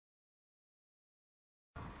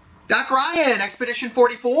Doc Ryan, Expedition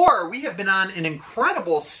 44. We have been on an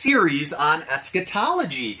incredible series on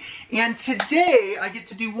eschatology. And today I get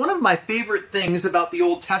to do one of my favorite things about the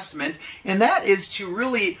Old Testament, and that is to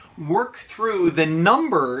really work through the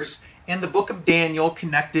numbers in the book of Daniel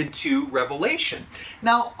connected to Revelation.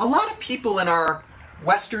 Now, a lot of people in our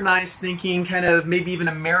westernized thinking, kind of maybe even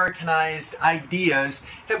Americanized ideas,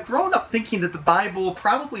 have grown up thinking that the Bible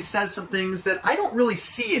probably says some things that I don't really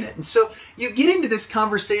see in it. And so you get into this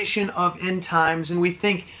conversation of end times and we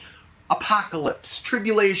think apocalypse,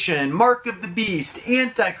 tribulation, mark of the beast,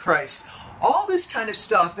 antichrist, all this kind of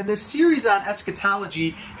stuff. And this series on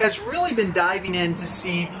eschatology has really been diving in to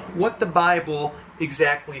see what the Bible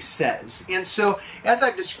exactly says. And so, as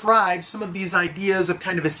I've described, some of these ideas of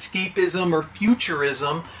kind of escapism or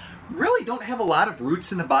futurism really don't have a lot of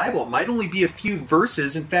roots in the Bible. It might only be a few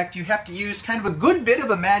verses. In fact, you have to use kind of a good bit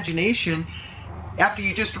of imagination after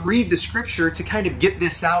you just read the scripture to kind of get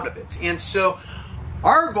this out of it. And so,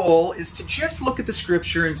 our goal is to just look at the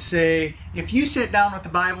scripture and say, if you sat down with the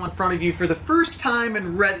Bible in front of you for the first time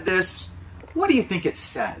and read this, what do you think it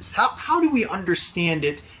says? How do we understand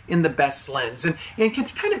it in the best lens? And can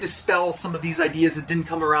kind of dispel some of these ideas that didn't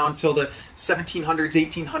come around until the 1700s,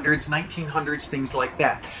 1800s, 1900s, things like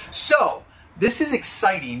that. So, this is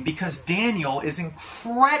exciting because Daniel is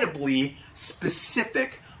incredibly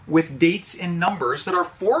specific with dates and numbers that are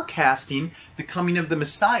forecasting the coming of the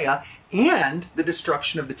Messiah and the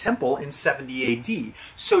destruction of the temple in 70 AD.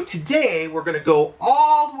 So today we're going to go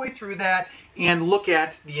all the way through that and look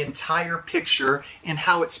at the entire picture and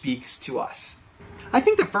how it speaks to us. I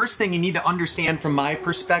think the first thing you need to understand from my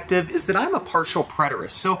perspective is that I'm a partial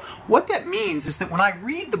preterist. So what that means is that when I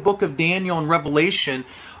read the book of Daniel and Revelation,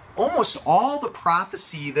 almost all the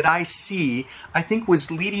prophecy that I see, I think,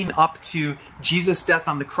 was leading up to Jesus' death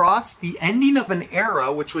on the cross, the ending of an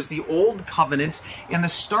era, which was the old covenant, and the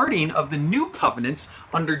starting of the new covenant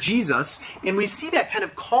under Jesus. And we see that kind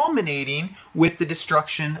of culminating with the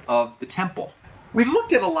destruction of the temple. We've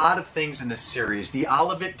looked at a lot of things in this series: the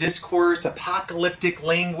Olivet Discourse, apocalyptic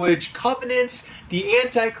language, covenants, the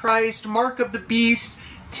Antichrist, mark of the beast,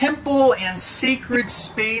 temple and sacred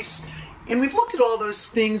space. And we've looked at all those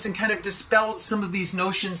things and kind of dispelled some of these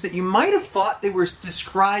notions that you might have thought they were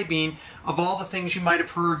describing of all the things you might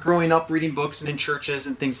have heard growing up reading books and in churches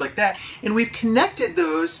and things like that. And we've connected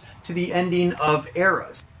those to the ending of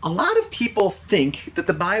eras. A lot of people think that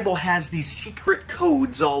the Bible has these secret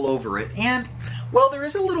codes all over it. And, well, there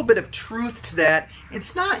is a little bit of truth to that.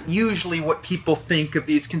 It's not usually what people think of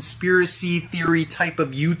these conspiracy theory type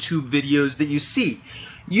of YouTube videos that you see.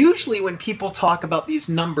 Usually when people talk about these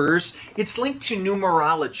numbers, it's linked to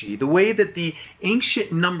numerology, the way that the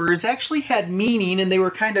ancient numbers actually had meaning and they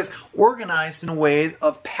were kind of organized in a way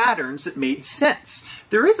of patterns that made sense.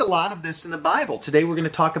 There is a lot of this in the Bible. Today we're going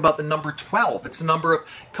to talk about the number 12. It's a number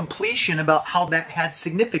of completion, about how that had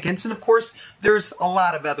significance. And of course, there's a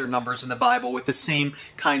lot of other numbers in the Bible with the same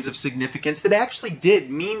kinds of significance that actually did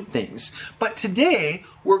mean things. But today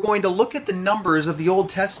we're going to look at the numbers of the Old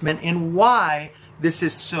Testament and why this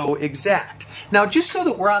is so exact. Now, just so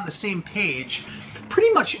that we're on the same page,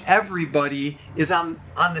 pretty much everybody is on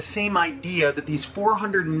the same idea that these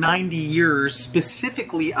 490 years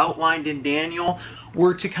specifically outlined in Daniel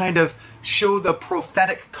were to kind of show the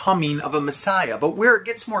prophetic coming of a Messiah. But where it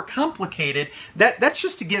gets more complicated, that's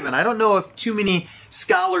just a given. I don't know of too many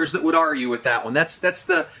scholars that would argue with that one. That's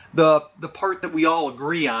the part that we all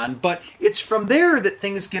agree on. But it's from there that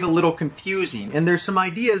things get a little confusing. And there's some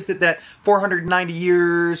ideas that 490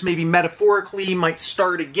 years maybe metaphorically might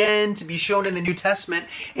start again to be shown in the New Testament.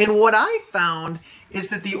 And what I found is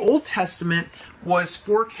that the Old Testament was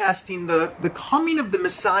forecasting the coming of the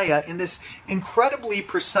Messiah in this incredibly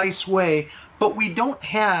precise way, but we don't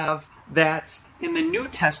have that in the New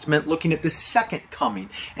Testament looking at the second coming.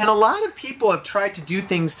 And a lot of people have tried to do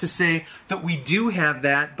things to say that we do have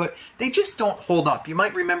that, but they just don't hold up. You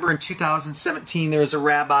might remember in 2017 there was a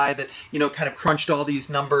rabbi that, kind of crunched all these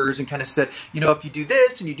numbers and kind of said, if you do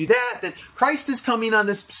this and you do that, then Christ is coming on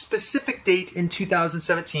this specific date in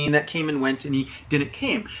 2017 that came and went and he didn't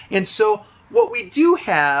came. And so what we do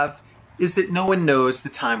have is that no one knows the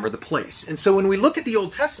time or the place. And so when we look at the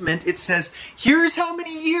Old Testament, it says, here's how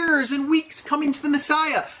many years and weeks coming to the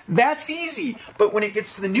Messiah. That's easy. But when it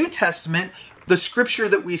gets to the New Testament, the scripture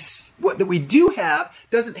that we do have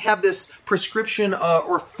doesn't have this prescription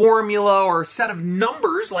or formula or set of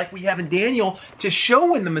numbers like we have in Daniel to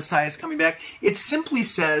show when the Messiah is coming back. It simply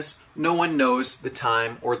says no one knows the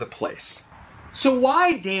time or the place. So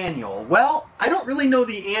why Daniel? Well, I don't really know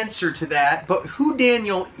the answer to that, but who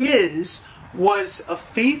Daniel is was a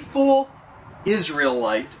faithful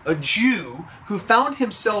Israelite, a Jew who found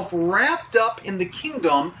himself wrapped up in the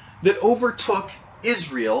kingdom that overtook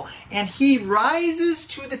Israel, and he rises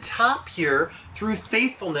to the top here through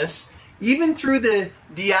faithfulness, even through the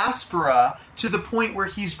diaspora, to the point where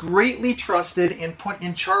he's greatly trusted and put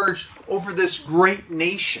in charge over this great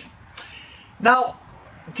nation. Now,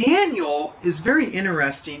 Daniel is very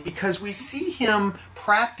interesting because we see him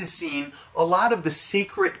practicing a lot of the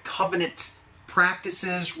sacred covenant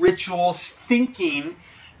practices, rituals, thinking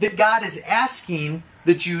that God is asking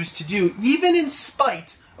the Jews to do, even in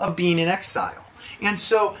spite of being in exile. And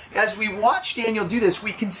so, as we watch Daniel do this,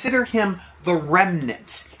 we consider him the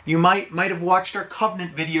remnant. You might have watched our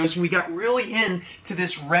covenant videos, and we got really into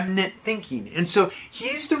this remnant thinking. And so,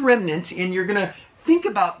 he's the remnant, and you're going to think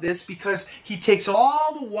about this because he takes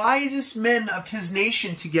all the wisest men of his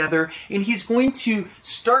nation together, and he's going to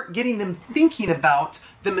start getting them thinking about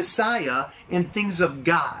the Messiah and things of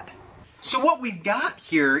God. So what we've got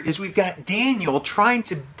here is we've got Daniel trying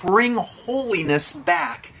to bring holiness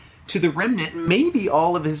back to the remnant, maybe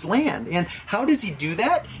all of his land. And how does he do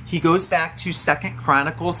that? He goes back to 2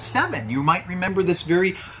 Chronicles 7. You might remember this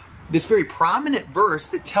very prominent verse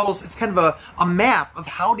that tells, it's kind of a map of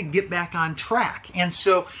how to get back on track. And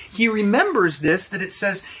so he remembers this, that it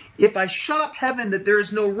says, if I shut up heaven that there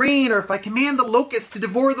is no rain, or if I command the locusts to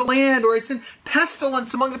devour the land, or I send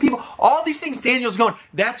pestilence among the people, all these things, Daniel's going,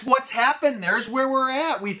 that's what's happened. There's where we're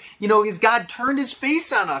at. Has God turned his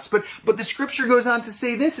face on us? But the scripture goes on to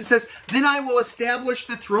say this. It says, then I will establish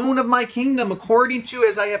the throne of my kingdom according to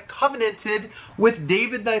as I have covenanted with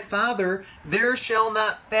David thy father. There shall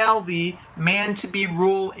not fail thee man to be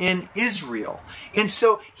rule in Israel. And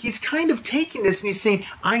so he's kind of taking this and he's saying,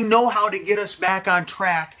 I know how to get us back on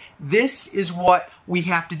track. This is what we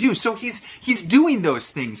have to do. So he's doing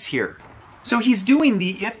those things here. So he's doing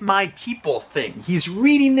the if my people thing. He's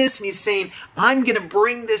reading this and he's saying, I'm going to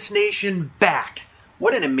bring this nation back.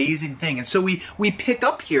 What an amazing thing. And so we pick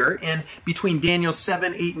up here in between Daniel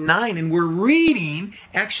 7, 8, and 9, and we're reading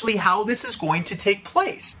actually how this is going to take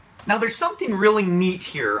place. Now there's something really neat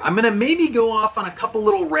here. I'm going to maybe go off on a couple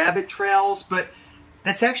little rabbit trails, but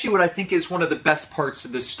that's actually what I think is one of the best parts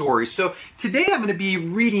of this story. So today I'm going to be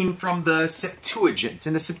reading from the Septuagint.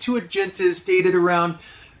 And the Septuagint is dated around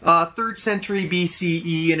 3rd century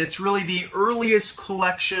BCE, and it's really the earliest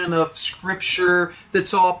collection of scripture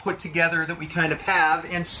that's all put together that we kind of have.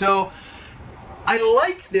 And so I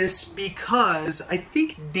like this because I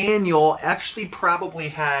think Daniel actually probably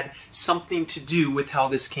had something to do with how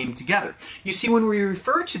this came together. You see, when we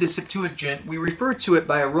refer to the Septuagint, we refer to it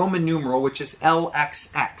by a Roman numeral, which is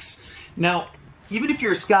LXX. Now, even if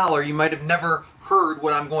you're a scholar, you might have never heard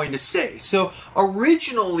what I'm going to say. So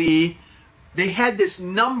originally, they had this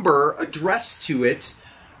number addressed to it,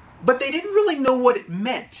 but they didn't really know what it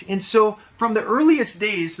meant. And so from the earliest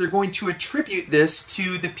days, they're going to attribute this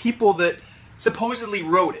to the people that supposedly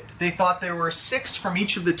wrote it. They thought there were 6 from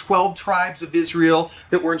each of the 12 tribes of Israel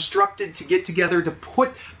that were instructed to get together to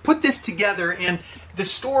put this together, and the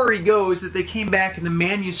story goes that they came back and the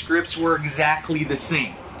manuscripts were exactly the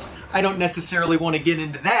same. I don't necessarily want to get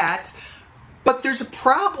into that, but there's a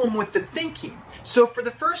problem with the thinking. So for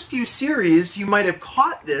the first few series, you might have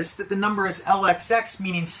caught this, that the number is LXX,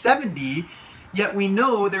 meaning 70, yet we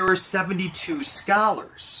know there were 72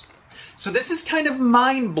 scholars. So this is kind of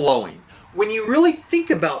mind-blowing. When you really think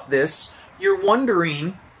about this, you're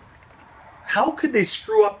wondering, how could they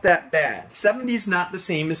screw up that bad? 70 is not the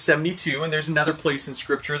same as 72, and there's another place in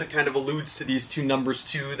Scripture that kind of alludes to these two numbers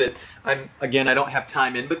too that, I don't have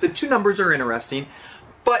time in, but the two numbers are interesting.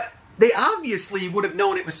 But they obviously would have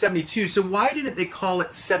known it was 72, so why didn't they call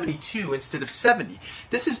it 72 instead of 70?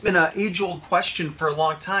 This has been an age-old question for a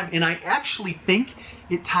long time, and I actually think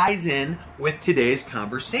it ties in with today's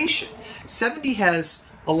conversation. 70 has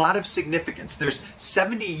a lot of significance. There's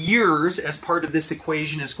 70 years as part of this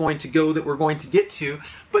equation is going to go that we're going to get to,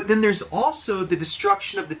 but then there's also the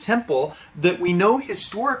destruction of the temple that we know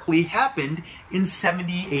historically happened in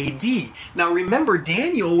 70 AD. Now remember,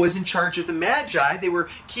 Daniel was in charge of the Magi. They were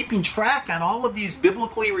keeping track on all of these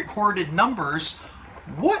biblically recorded numbers.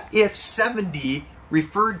 What if 70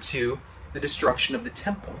 referred to the destruction of the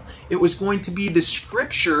temple? It was going to be the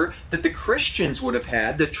scripture that the Christians would have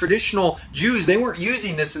had. The traditional Jews, they weren't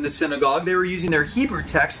using this in the synagogue. They were using their Hebrew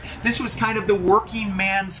text. This was kind of the working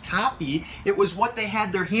man's copy. It was what they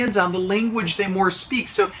had their hands on, the language they more speak.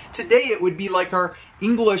 So today it would be like our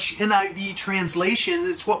English NIV translation.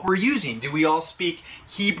 It's what we're using. Do we all speak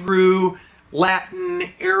Hebrew, Latin,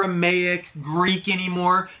 Aramaic, Greek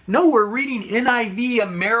anymore? No, we're reading NIV,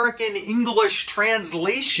 American English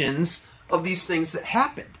translations of these things that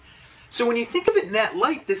happened. So when you think of it in that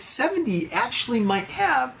light, this 70 actually might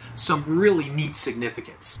have some really neat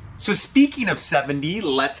significance. So speaking of 70,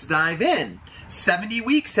 let's dive in. 70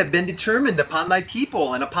 weeks have been determined upon thy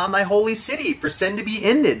people and upon thy holy city for sin to be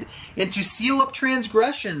ended, and to seal up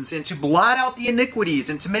transgressions, and to blot out the iniquities,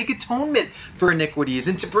 and to make atonement for iniquities,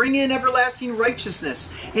 and to bring in everlasting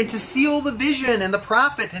righteousness, and to seal the vision and the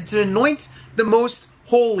prophet, and to anoint the most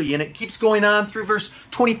holy. And it keeps going on through verse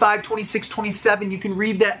 25, 26, 27. You can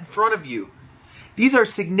read that in front of you. These are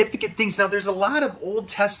significant things. Now, there's a lot of Old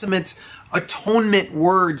Testament atonement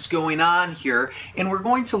words going on here, and we're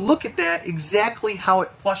going to look at that exactly how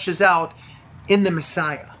it flushes out in the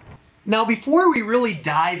Messiah. Now, before we really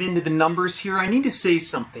dive into the numbers here, I need to say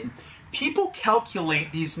something. People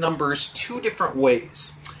calculate these numbers two different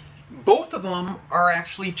ways. Both of them are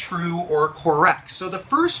actually true or correct. So the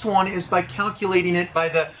first one is by calculating it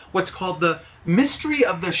by what's called the mystery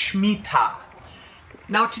of the Shemitah.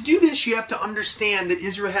 Now, to do this, you have to understand that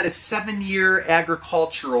Israel had a 7-year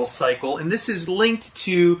agricultural cycle, and this is linked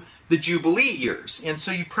to the Jubilee years. And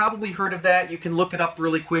so you probably heard of that. You can look it up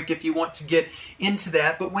really quick if you want to get into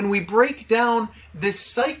that. But when we break down this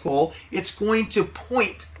cycle, it's going to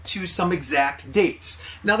point to some exact dates.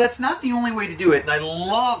 Now, that's not the only way to do it, and I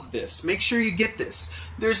love this. Make sure you get this.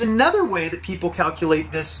 There's another way that people calculate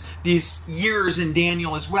these years in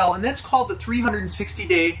Daniel as well, and that's called the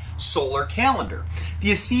 360-day solar calendar.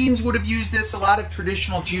 The Essenes would have used this. A lot of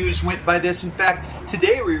traditional Jews went by this. In fact,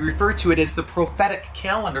 today we refer to it as the prophetic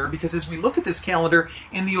calendar, because as we look at this calendar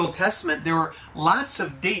in the Old Testament, there are lots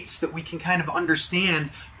of dates that we can kind of understand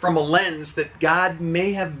from a lens that God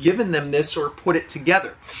may have given them this or put it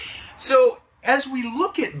together. So as we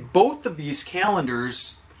look at both of these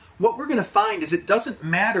calendars, what we're going to find is it doesn't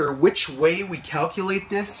matter which way we calculate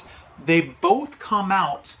this, they both come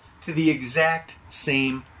out to the exact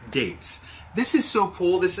same dates. This is so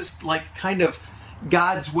cool. This is like kind of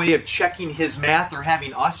God's way of checking his math, or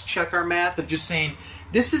having us check our math, of just saying,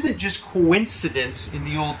 this isn't just coincidence in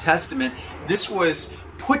the Old Testament. This was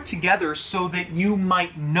put together so that you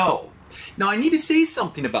might know. Now, I need to say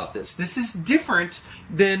something about this. This is different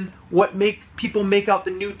than what people make out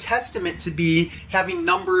the New Testament to be, having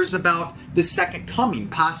numbers about the second coming,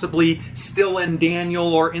 possibly still in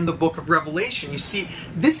Daniel or in the book of Revelation. You see,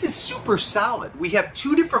 this is super solid. We have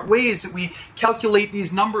two different ways that we calculate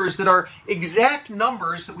these numbers that are exact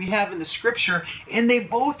numbers that we have in the scripture, and they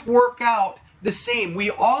both work out the same.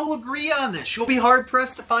 We all agree on this. You'll be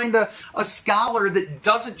hard-pressed to find a scholar that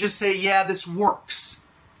doesn't just say, yeah, this works.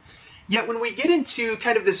 Yet when we get into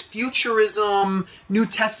kind of this futurism, New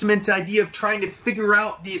Testament idea of trying to figure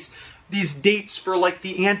out these dates for like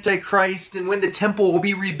the Antichrist and when the temple will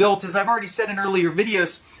be rebuilt, as I've already said in earlier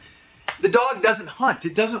videos, the dog doesn't hunt.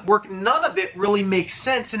 It doesn't work. None of it really makes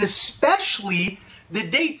sense, and especially the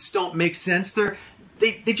dates don't make sense.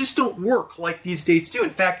 They just don't work like these dates do. In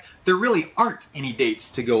fact, there really aren't any dates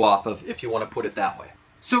to go off of, if you want to put it that way.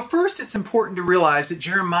 So first, it's important to realize that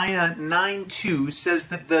Jeremiah 9:2 says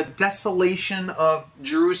that the desolation of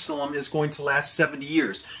Jerusalem is going to last 70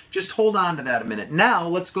 years. Just hold on to that a minute. Now,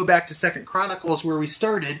 let's go back to 2 Chronicles where we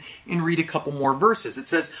started and read a couple more verses. It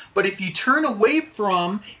says, "But if you turn away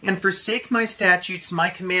from and forsake my statutes, my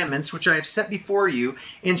commandments, which I have set before you,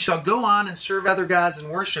 and shall go on and serve other gods and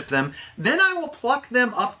worship them, then I will pluck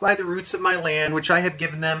them up by the roots of my land, which I have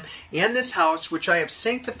given them, and this house, which I have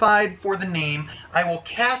sanctified for the name, I will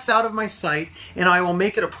cast out of my sight, and I will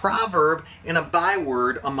make it a proverb and a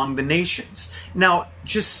byword among the nations." Now,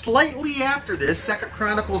 just slightly after this, 2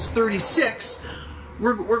 Chronicles 36,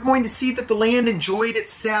 we're going to see that the land enjoyed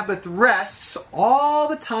its Sabbath rests all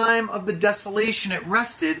the time of the desolation. It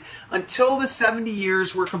rested until the 70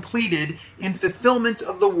 years were completed in fulfillment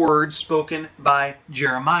of the words spoken by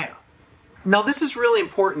Jeremiah. Now, this is really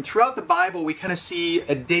important. Throughout the Bible, we kind of see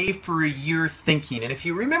a day for a year thinking. And if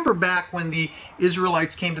you remember back when the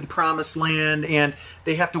Israelites came to the Promised Land and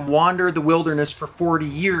they have to wander the wilderness for 40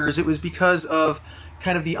 years, it was because of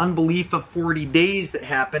kind of the unbelief of 40 days that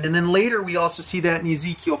happened. And then later we also see that in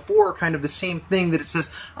Ezekiel 4, kind of the same thing, that it says,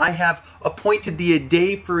 I have appointed thee a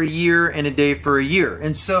day for a year and a day for a year.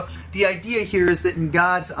 And so the idea here is that in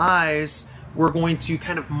God's eyes, we're going to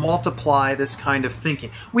kind of multiply this kind of thinking.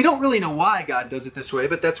 We don't really know why God does it this way,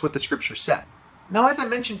 but that's what the scripture said. Now, as I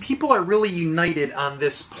mentioned, people are really united on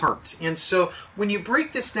this part. And so when you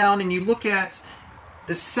break this down and you look at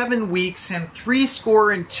the 7 weeks and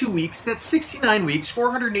 62 weeks, that's 69 weeks,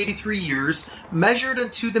 483 years, measured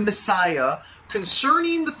unto the Messiah,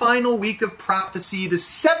 concerning the final week of prophecy, the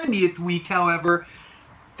 70th week, however,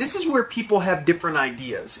 this is where people have different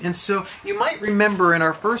ideas. And so you might remember in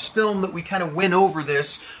our first film that we kind of went over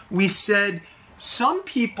this, we said Some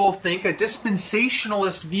people think a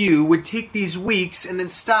dispensationalist view would take these weeks and then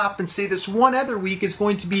stop and say this one other week is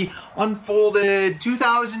going to be unfolded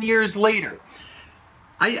 2,000 years later.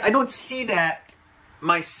 I don't see that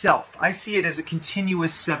myself. I see it as a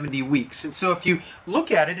continuous 70 weeks. And so if you look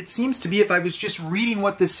at it, it seems to be, if I was just reading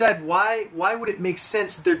what this said, why would it make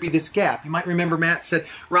sense that there'd be this gap? You might remember Matt said,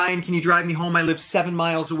 Ryan, can you drive me home? I live 7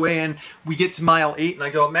 miles away. And we get to mile 8 and I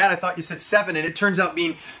go, Matt, I thought you said 7. And it turns out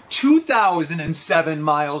being 2,007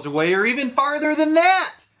 miles away, or even farther than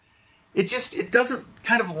that. It doesn't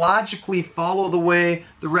kind of logically follow the way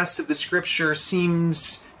the rest of the scripture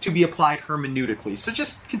seems to be applied hermeneutically. So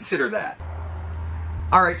just consider that.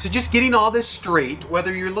 All right, so just getting all this straight,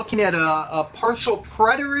 whether you're looking at a partial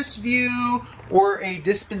preterist view or a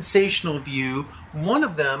dispensational view, one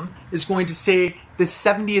of them is going to say the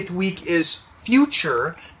 70th week is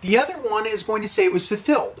future. The other one is going to say it was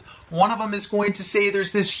fulfilled. One of them is going to say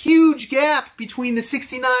there's this huge gap between the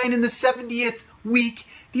 69 and the 70th week.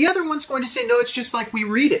 The other one's going to say, no, it's just like we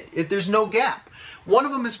read it. There's no gap. One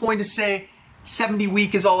of them is going to say 70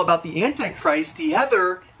 week is all about the Antichrist. The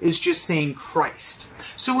other is just saying Christ.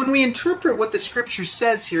 So when we interpret what the scripture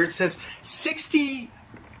says here, it says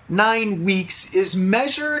 69 weeks is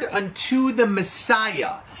measured unto the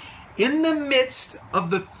Messiah. In the midst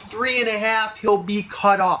of the 3.5, he'll be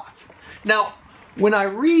cut off. Now, when I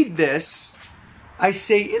read this, I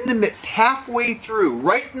say in the midst, halfway through,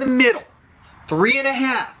 right in the middle,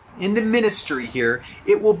 3.5 into ministry here,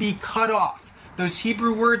 it will be cut off. Those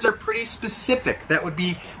Hebrew words are pretty specific. That would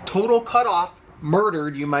be total cut off,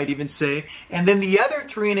 murdered, you might even say. And then the other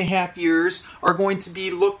 3.5 years are going to be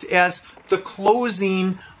looked as the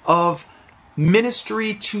closing of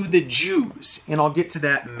ministry to the Jews. And I'll get to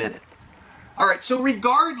that in a minute. All right, so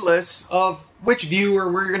regardless of which view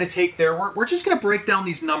or where you're going to take there, we're just going to break down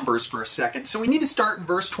these numbers for a second. So we need to start in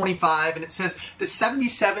verse 25, and it says the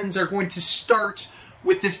 77s are going to start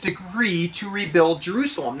with this decree to rebuild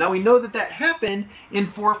Jerusalem. Now we know that that happened in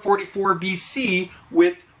 444 BC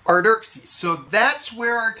with Artaxerxes. So that's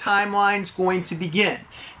where our timeline's going to begin.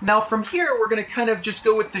 Now from here, we're going to kind of just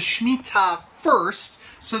go with the Shemitah first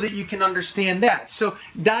so that you can understand that. So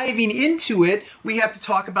diving into it, we have to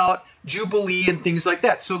talk about Jubilee and things like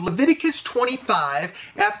that. So Leviticus 25,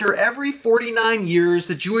 after every 49 years,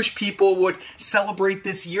 the Jewish people would celebrate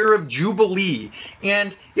this year of Jubilee.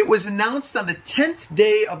 And it was announced on the 10th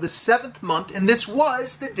day of the 7th month, and this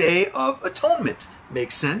was the Day of Atonement.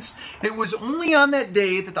 Makes sense. It was only on that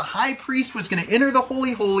day that the high priest was going to enter the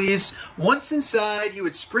Holy Holies. Once inside, he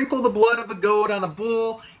would sprinkle the blood of a goat on a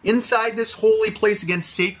bull inside this holy place, again,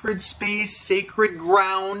 sacred space, sacred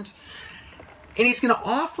ground. And he's going to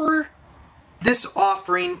offer this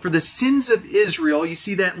offering for the sins of Israel. You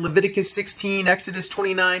see that in Leviticus 16, Exodus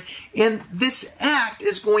 29. And this act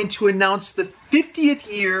is going to announce the 50th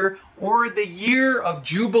year, or the year of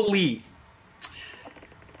Jubilee.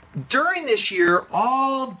 During this year,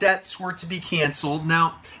 all debts were to be canceled.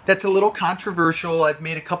 Now, that's a little controversial. I've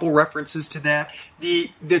made a couple references to that. The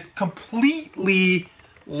completely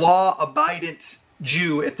law-abidant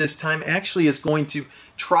Jew at this time actually is going to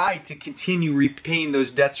try to continue repaying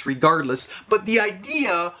those debts regardless. But the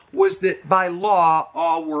idea was that by law,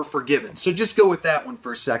 all were forgiven. So just go with that one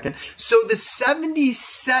for a second. So the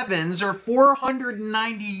 77s, or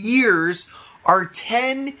 490 years, are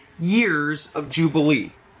 10 years of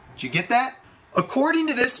Jubilee. Did you get that? According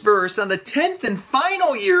to this verse, on the 10th and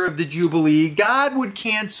final year of the Jubilee, God would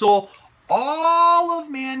cancel all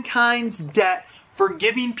of mankind's debt,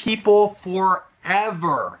 forgiving people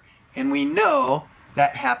forever. And we know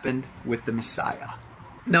that happened with the Messiah.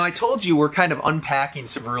 Now, I told you we're kind of unpacking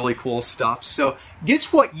some really cool stuff. So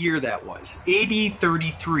guess what year that was? AD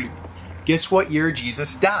 33. Guess what year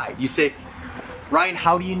Jesus died? You say, Ryan,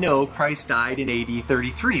 how do you know Christ died in AD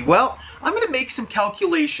 33? Well, I'm going to make some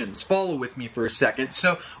calculations. Follow with me for a second.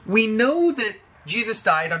 So we know that Jesus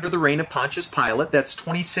died under the reign of Pontius Pilate. That's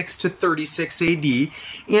 26 to 36 AD.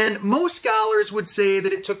 And most scholars would say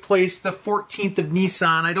that it took place the 14th of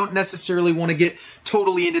Nisan. I don't necessarily want to get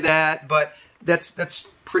totally into that, but that's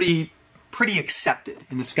pretty accepted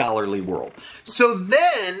in the scholarly world. So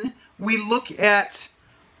then we look at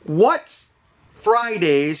what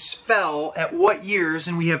Fridays fell at what years,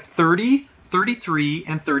 and we have 30, 33,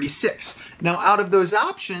 and 36. Now, out of those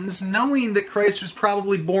options, knowing that Christ was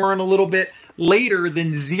probably born a little bit later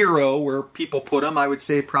than 0, where people put him, I would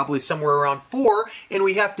say probably somewhere around 4, and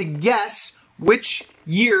we have to guess which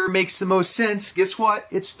year makes the most sense. Guess what?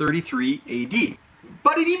 It's 33 AD.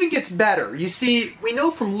 But it even gets better. You see, we know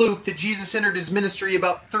from Luke that Jesus entered his ministry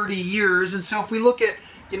about 30 years, and so if we look at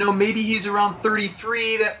you know, maybe he's around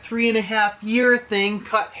 33, that 3.5 year thing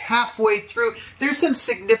cut halfway through. There's some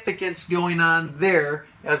significance going on there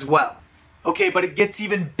as well. Okay, but it gets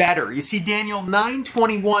even better. You see, Daniel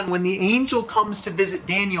 9:21, when the angel comes to visit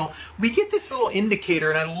Daniel, we get this little indicator,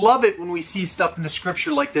 and I love it when we see stuff in the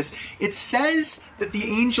scripture like this. It says that the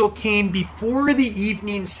angel came before the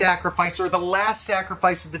evening sacrifice, or the last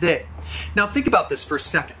sacrifice of the day. Now think about this for a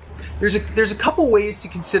second. There's a couple ways to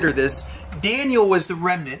consider this. Daniel was the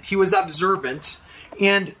remnant. He was observant,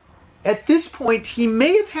 and at this point, he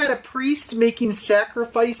may have had a priest making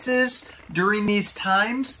sacrifices during these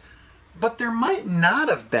times, but there might not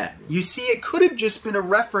have been. You see, it could have just been a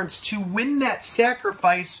reference to when that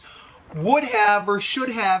sacrifice would have or should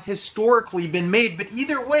have historically been made. But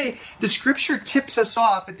either way, the scripture tips us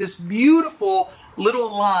off at this beautiful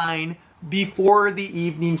little line, before the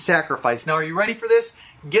evening sacrifice. Now, are you ready for this?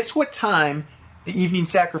 Guess what time the evening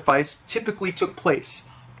sacrifice typically took place?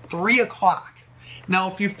 3 o'clock.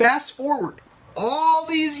 Now, if you fast forward all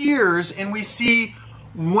these years and we see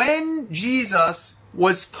when Jesus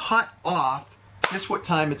was cut off, guess what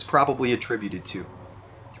time it's probably attributed to?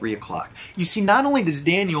 3 o'clock. You see, not only does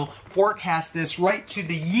Daniel forecast this right to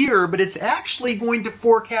the year, but it's actually going to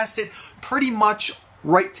forecast it pretty much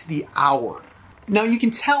right to the hour. Now, you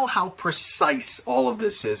can tell how precise all of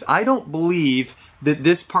this is. I don't believe that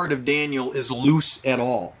this part of Daniel is loose at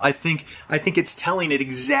all. I think it's telling it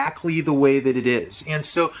exactly the way that it is. And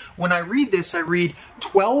so when I read this, I read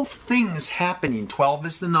 12 things happening. 12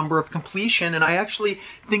 is the number of completion, and I actually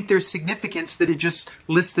think there's significance that it just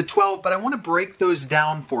lists the 12, but I want to break those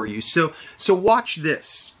down for you. So watch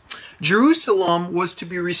this. Jerusalem was to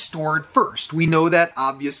be restored first. We know that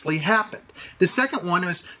obviously happened. The second one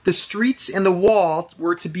was the streets and the wall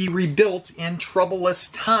were to be rebuilt in troublous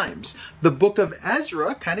times. The book of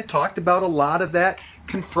Ezra kind of talked about a lot of that,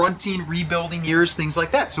 confronting, rebuilding years, things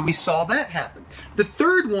like that. So we saw that happen. The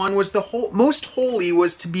third one was the most holy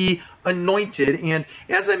was to be anointed. And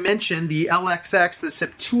as I mentioned, the LXX, the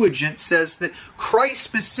Septuagint, says that Christ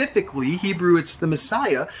specifically, Hebrew, it's the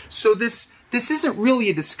Messiah. So this isn't really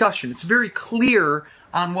a discussion. It's very clear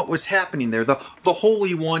on what was happening there. The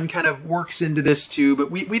Holy One kind of works into this too,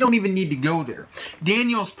 but we don't even need to go there.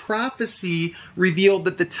 Daniel's prophecy revealed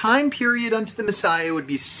that the time period unto the Messiah would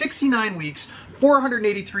be 69 weeks,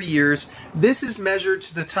 483 years. This is measured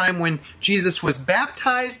to the time when Jesus was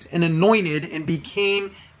baptized and anointed and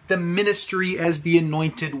became the ministry as the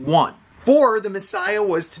anointed one. For the Messiah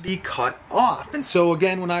was to be cut off. And so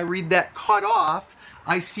again, when I read that cut off,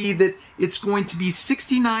 I see that it's going to be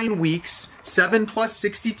 69 weeks, 7 plus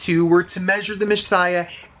 62. We're to measure the Messiah.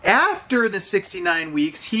 After the 69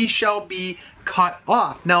 weeks, he shall be cut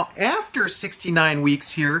off. Now, after 69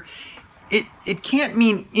 weeks here, it can't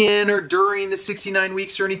mean in or during the 69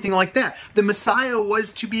 weeks or anything like that. The Messiah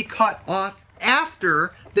was to be cut off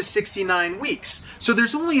after the 69 weeks. So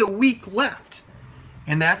there's only a week left.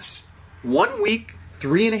 And that's 1 week,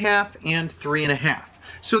 3.5, and 3.5.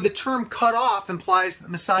 So the term cut off implies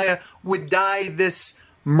that Messiah would die this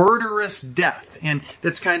murderous death. And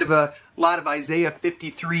that's kind of a lot of Isaiah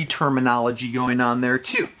 53 terminology going on there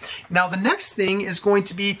too. Now the next thing is going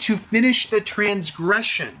to be to finish the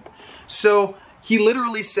transgression. So he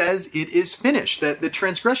literally says it is finished, that the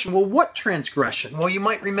transgression. Well, what transgression? Well, you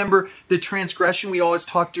might remember the transgression. We always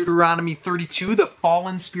talk Deuteronomy 32, the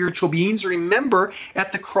fallen spiritual beings. Remember,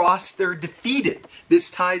 at the cross, they're defeated. This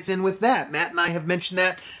ties in with that. Matt and I have mentioned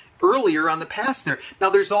that earlier on the past there. Now,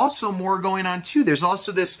 there's also more going on too. There's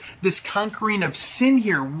also this conquering of sin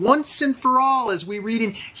here, once and for all, as we read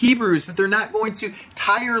in Hebrews, that they're not going to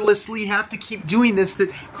tirelessly have to keep doing this,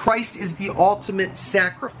 that Christ is the ultimate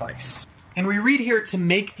sacrifice. And we read here to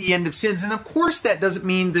make the end of sins. And of course, that doesn't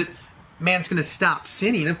mean that man's going to stop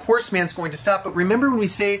sinning. Of course, man's going to stop. But remember when we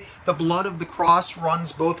say the blood of the cross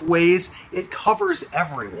runs both ways, it covers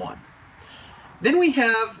everyone. Then we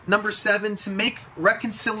have number 7, to make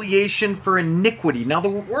reconciliation for iniquity. Now, the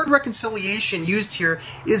word reconciliation used here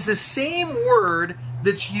is the same word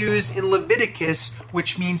that's used in Leviticus,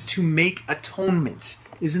 which means to make atonement.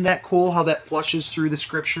 Isn't that cool how that flushes through the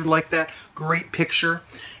scripture like that? Great picture.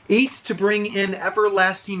 8, to bring in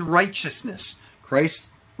everlasting righteousness.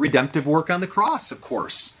 Christ's redemptive work on the cross, of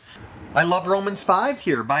course. I love Romans 5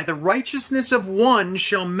 here. By the righteousness of one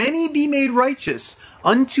shall many be made righteous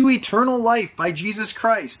unto eternal life by Jesus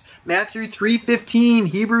Christ. Matthew 3:15,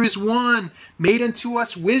 Hebrews 1, made unto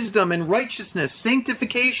us wisdom and righteousness,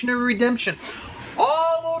 sanctification and redemption.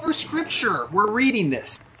 All over Scripture, we're reading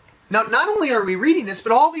this. Now, not only are we reading this,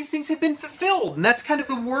 but all these things have been fulfilled. And that's kind of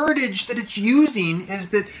the wordage that it's using,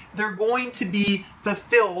 is that they're going to be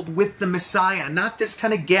fulfilled with the Messiah, not this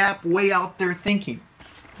kind of gap way out there thinking.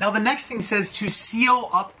 Now the next thing says to seal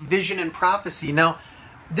up vision and prophecy. Now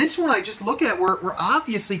this one I just look at, we're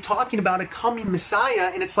obviously talking about a coming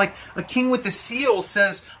Messiah, and it's like a king with the seal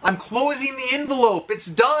says, I'm closing the envelope, it's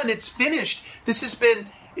done, it's finished. This has been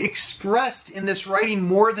expressed in this writing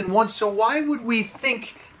more than once, so why would we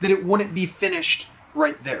think that it wouldn't be finished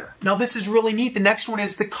right there? Now this is really neat. The next one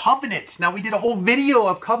is the covenant. Now we did a whole video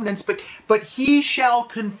of covenants, but he shall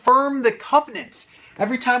confirm the covenant.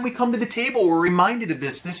 Every time we come to the table, we're reminded of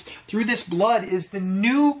this. Through this blood is the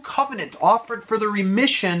new covenant offered for the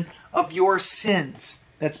remission of your sins.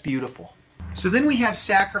 That's beautiful. So then we have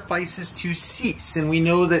sacrifices to cease, and we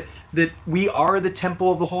know that we are the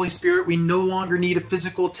temple of the Holy Spirit. We no longer need a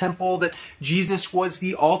physical temple, that Jesus was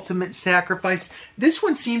the ultimate sacrifice. This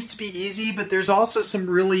one seems to be easy, but there's also some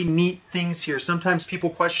really neat things here. Sometimes people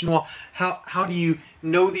question, well, how do you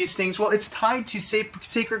know these things? Well, it's tied to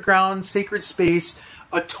sacred ground, sacred space,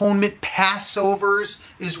 atonement, Passovers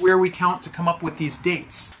is where we count to come up with these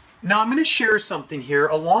dates. Now I'm going to share something here.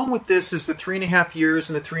 Along with this is the 3.5 years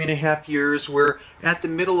and the 3.5 years where at the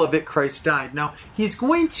middle of it Christ died. Now he's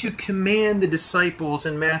going to command the disciples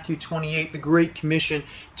in Matthew 28, the Great Commission,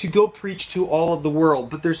 to go preach to all of the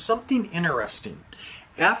world. But there's something interesting.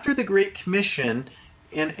 After the Great Commission,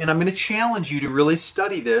 and I'm going to challenge you to really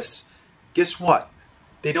study this, guess what?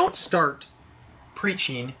 They don't start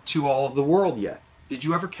preaching to all of the world yet. Did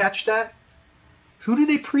you ever catch that? Who do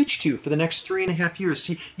they preach to for the next 3.5 years?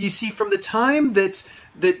 You see, from the time that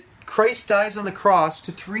Christ dies on the cross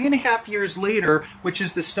to 3.5 years later, which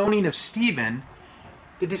is the stoning of Stephen,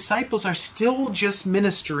 the disciples are still just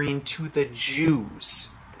ministering to the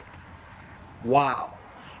Jews. Wow.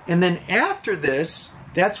 And then after this,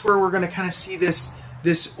 that's where we're going to kind of see this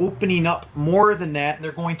opening up more than that, and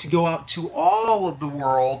they're going to go out to all of the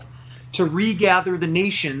world to regather the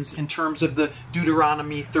nations in terms of the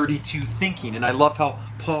Deuteronomy 32 thinking. And I love how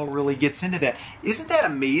Paul really gets into that. Isn't that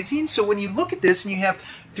amazing? So when you look at this and you have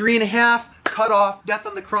 3.5, cut off, death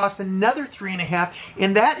on the cross, another 3.5,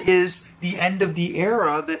 and that is the end of the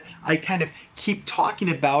era that I kind of keep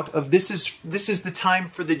talking about of this is the time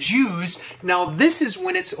for the Jews. Now this is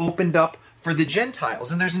when it's opened up for the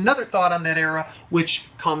Gentiles. And there's another thought on that era which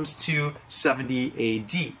comes to 70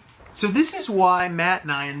 AD. So this is why Matt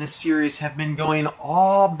and I in this series have been going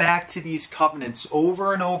all back to these covenants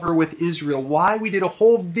over and over with Israel. Why we did a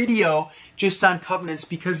whole video just on covenants,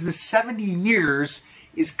 because the 70 years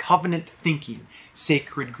is covenant thinking.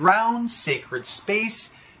 Sacred ground, sacred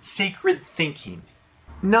space, sacred thinking.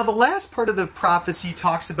 Now the last part of the prophecy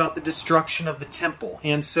talks about the destruction of the temple.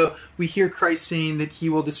 And so we hear Christ saying that he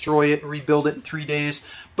will destroy it and rebuild it in 3 days.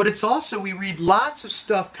 But it's also, we read lots of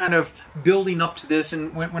stuff kind of building up to this.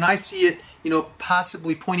 And when I see it,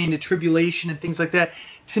 possibly pointing to tribulation and things like that,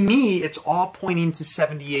 to me, it's all pointing to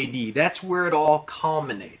 70 AD. That's where it all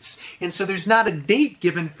culminates. And so there's not a date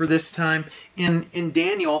given for this time in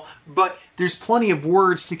Daniel, but there's plenty of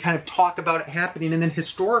words to kind of talk about it happening. And then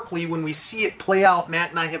historically, when we see it play out,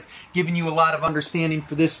 Matt and I have given you a lot of understanding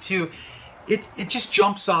for this too, it just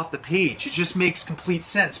jumps off the page. It just makes complete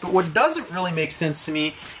sense. But what doesn't really make sense to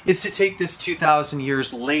me is to take this 2,000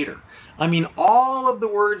 years later. I mean, all of the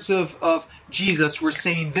words of Jesus were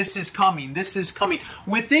saying, this is coming,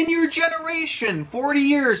 within your generation, 40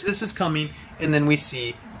 years, this is coming, and then we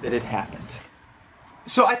see that it happened.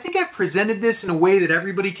 So I think I've presented this in a way that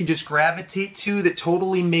everybody can just gravitate to, that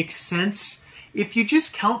totally makes sense. If you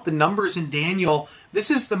just count the numbers in Daniel,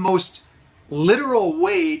 this is the most literal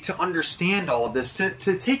way to understand all of this.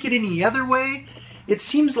 To take it any other way, it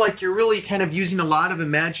seems like you're really kind of using a lot of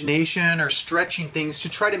imagination or stretching things to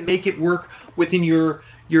try to make it work within your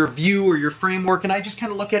view or your framework. And I just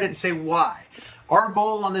kind of look at it and say, why? Our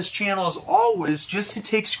goal on this channel is always just to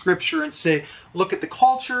take Scripture and say, look at the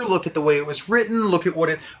culture, look at the way it was written, look at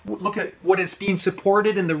what is being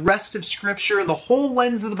supported in the rest of Scripture and the whole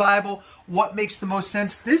lens of the Bible. What makes the most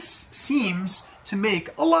sense? This seems to make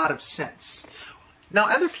a lot of sense. Now,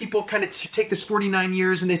 other people kind of take this 49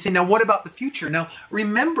 years and they say, now what about the future? Now,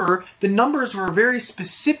 remember, the numbers were very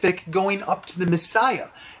specific going up to the Messiah.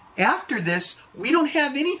 After this, we don't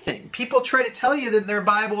have anything. People try to tell you that in their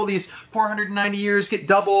Bible, these 490 years get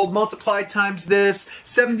doubled, multiplied times this,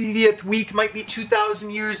 70th week might be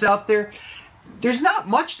 2,000 years out there. There's not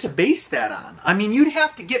much to base that on. I mean, you'd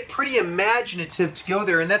have to get pretty imaginative to go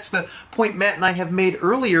there, and that's the point Matt and I have made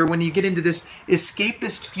earlier when you get into this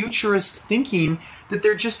escapist, futurist thinking, that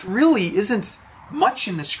there just really isn't much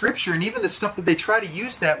in the Scripture, and even the stuff that they try to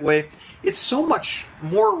use that way, it's so much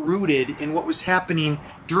more rooted in what was happening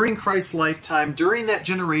during Christ's lifetime, during that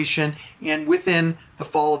generation, and within the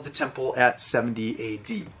fall of the temple at 70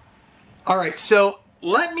 AD. All right, so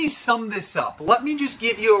let me sum this up. Let me just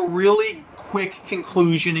give you a really quick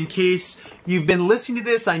conclusion in case you've been listening to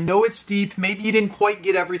this. I know it's deep. Maybe you didn't quite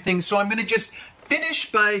get everything. So I'm going to just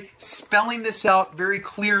finish by spelling this out very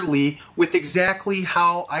clearly with exactly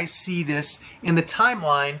how I see this in the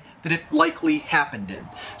timeline that it likely happened in.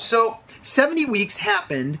 So 70 weeks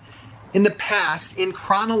happened in the past in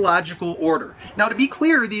chronological order. Now, to be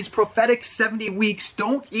clear, these prophetic 70 weeks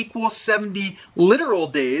don't equal 70 literal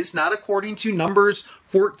days, not according to Numbers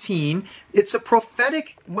 14. It's a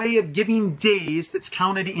prophetic way of giving days that's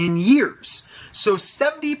counted in years. So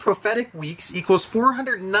 70 prophetic weeks equals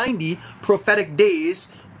 490 prophetic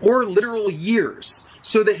days or literal years.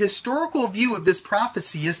 So the historical view of this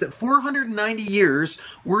prophecy is that 490 years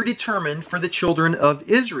were determined for the children of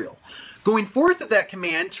Israel. Going forth of that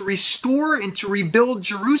command to restore and to rebuild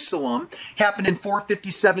Jerusalem happened in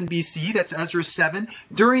 457 BC, that's Ezra 7.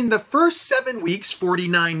 During the first 7 weeks,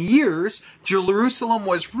 49 years, Jerusalem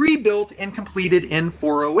was rebuilt and completed in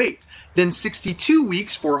 408. Then 62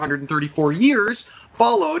 weeks, 434 years,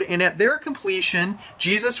 followed, and at their completion,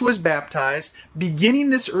 Jesus was baptized,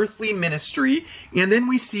 beginning this earthly ministry, and then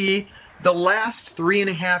we see the last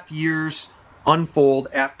 3.5 years unfold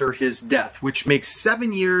after his death, which makes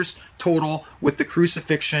 7 years total with the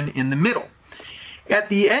crucifixion in the middle. At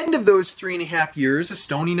the end of those 3.5 years, a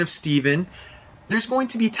stoning of Stephen, there's going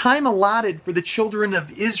to be time allotted for the children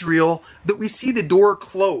of Israel that we see the door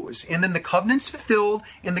close, and then the covenant's fulfilled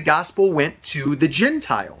and the gospel went to the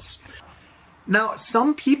Gentiles. Now,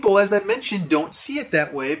 some people, as I mentioned, don't see it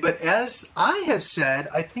that way, but as I have said,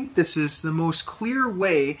 I think this is the most clear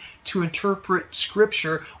way to interpret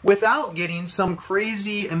Scripture without getting some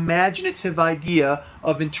crazy imaginative idea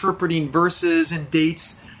of interpreting verses and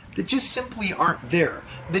dates that just simply aren't there.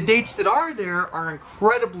 The dates that are there are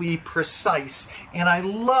incredibly precise, and I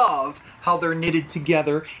love how they're knitted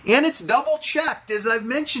together, and it's double checked. As I've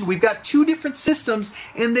mentioned, we've got 2 different systems,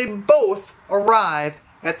 and they both arrive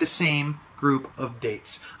at the same group of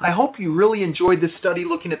dates. I hope you really enjoyed this study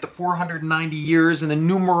looking at the 490 years and the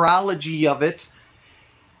numerology of it.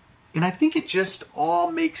 And I think it just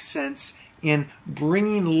all makes sense in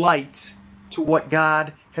bringing light to what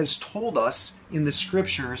God has told us in the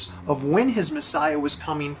scriptures of when his Messiah was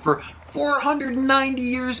coming for 490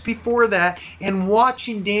 years before that, and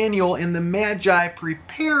watching Daniel and the Magi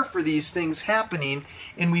prepare for these things happening,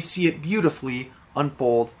 and we see it beautifully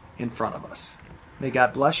unfold in front of us. May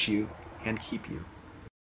God bless you and keep you.